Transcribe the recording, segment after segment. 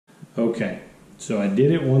Okay, so I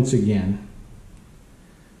did it once again.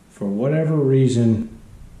 For whatever reason,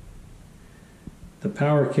 the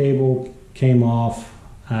power cable came off.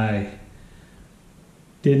 I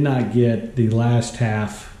did not get the last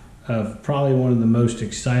half of probably one of the most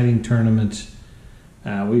exciting tournaments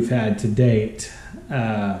we've had to date.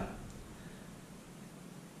 We'll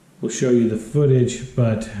show you the footage,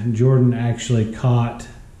 but Jordan actually caught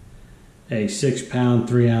a 6-pound,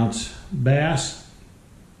 3-ounce bass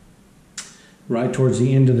right towards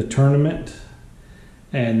the end of the tournament.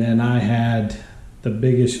 And then I had the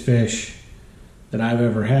biggest fish that I've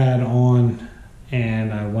ever had on,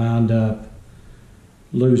 and I wound up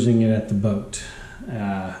losing it at the boat.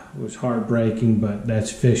 It was heartbreaking, but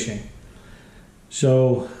that's fishing.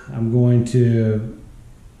 So I'm going to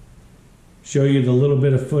show you the little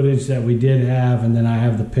bit of footage that we did have, and then I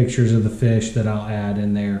have the pictures of the fish that I'll add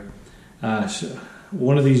in there. So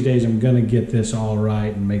one of these days I'm going to get this all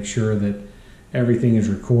right and make sure that everything is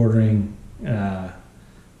recording.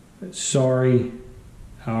 Sorry.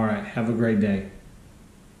 All right, have a great day.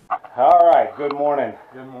 All right, good morning.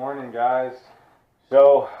 Good morning, guys.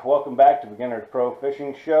 So welcome back to Beginner's Pro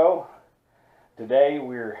Fishing Show. Today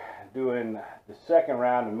we're doing the second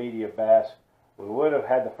round of media bass. We would have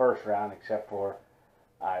had the first round, except for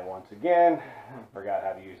I once again forgot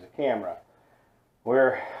how to use the camera.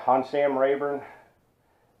 We're on Sam Rayburn.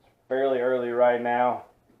 It's fairly early right now,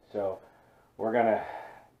 so we're gonna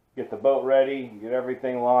get the boat ready, get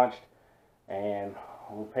everything launched, and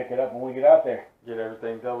we'll pick it up when we get out there. Get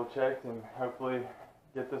everything double checked and hopefully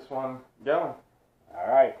get this one going. All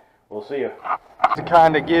right, we'll see you. To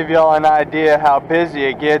kind of give y'all an idea how busy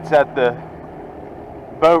it gets at the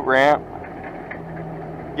boat ramp,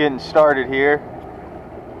 getting started here.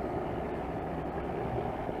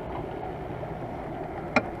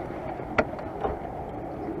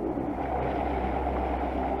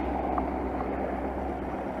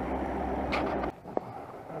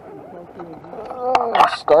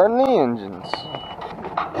 Starting the engines.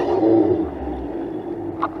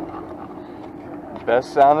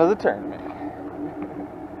 Best sound of the tournament.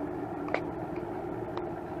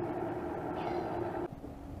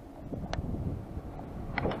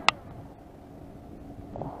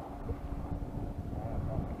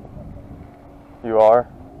 You are?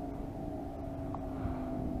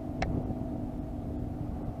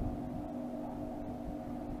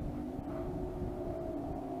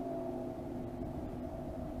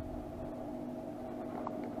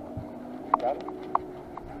 Got it?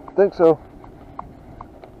 I think so.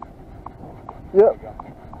 Yep.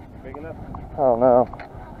 Big enough? I don't know.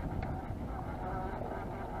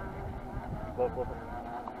 Flip it.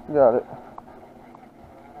 Got it.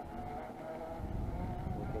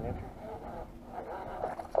 14 inches?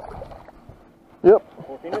 Yep.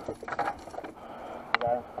 14 inches?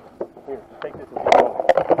 Got it. Here, take this and keep going.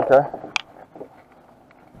 Okay.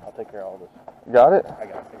 I'll take care of all this. Got it? I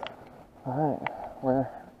got it. Alright. Where?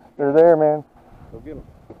 They're there, man. Go get them.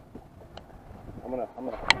 I'm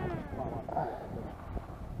gonna.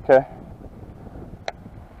 Okay.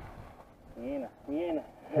 He ain't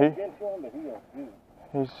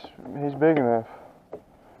He's big enough.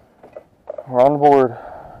 We're on board.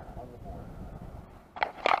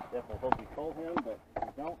 Definitely hope we told him, but if we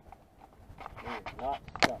don't, he is not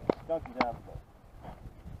skunk. Skunk is out of the boat.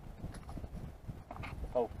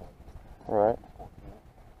 Hopefully. Right.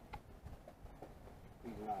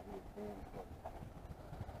 He's not. He's damn close.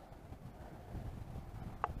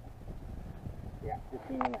 Yeah,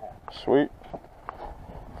 15 and a half. Sweet.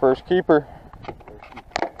 First keeper.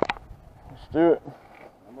 Let's do it.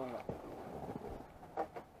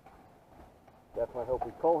 Definitely hope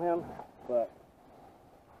we call him, but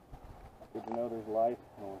good to know there's life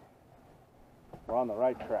and we're on the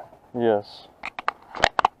right track. Yes.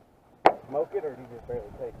 Smoke it, or did he just barely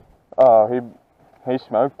take it? Oh, he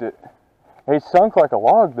smoked it. He sunk like a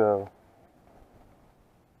log though.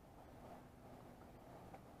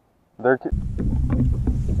 They're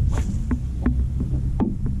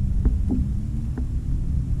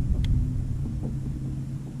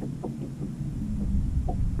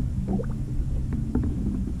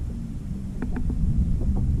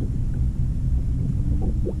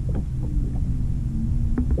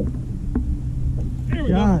There we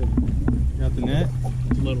God. go. Got the net?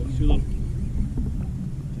 It's a little, too little.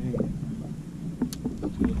 Dang it.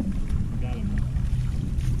 Got him.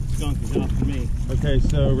 Skunk is out for me. Okay,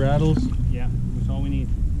 so rattles? Yeah, that's all we need.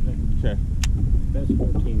 Okay. That's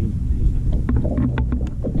 14.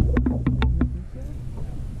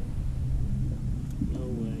 No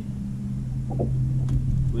way.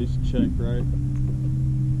 At least check, right?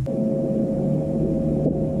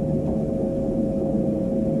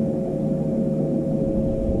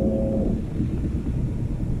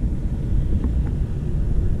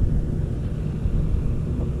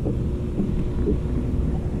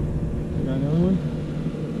 another one?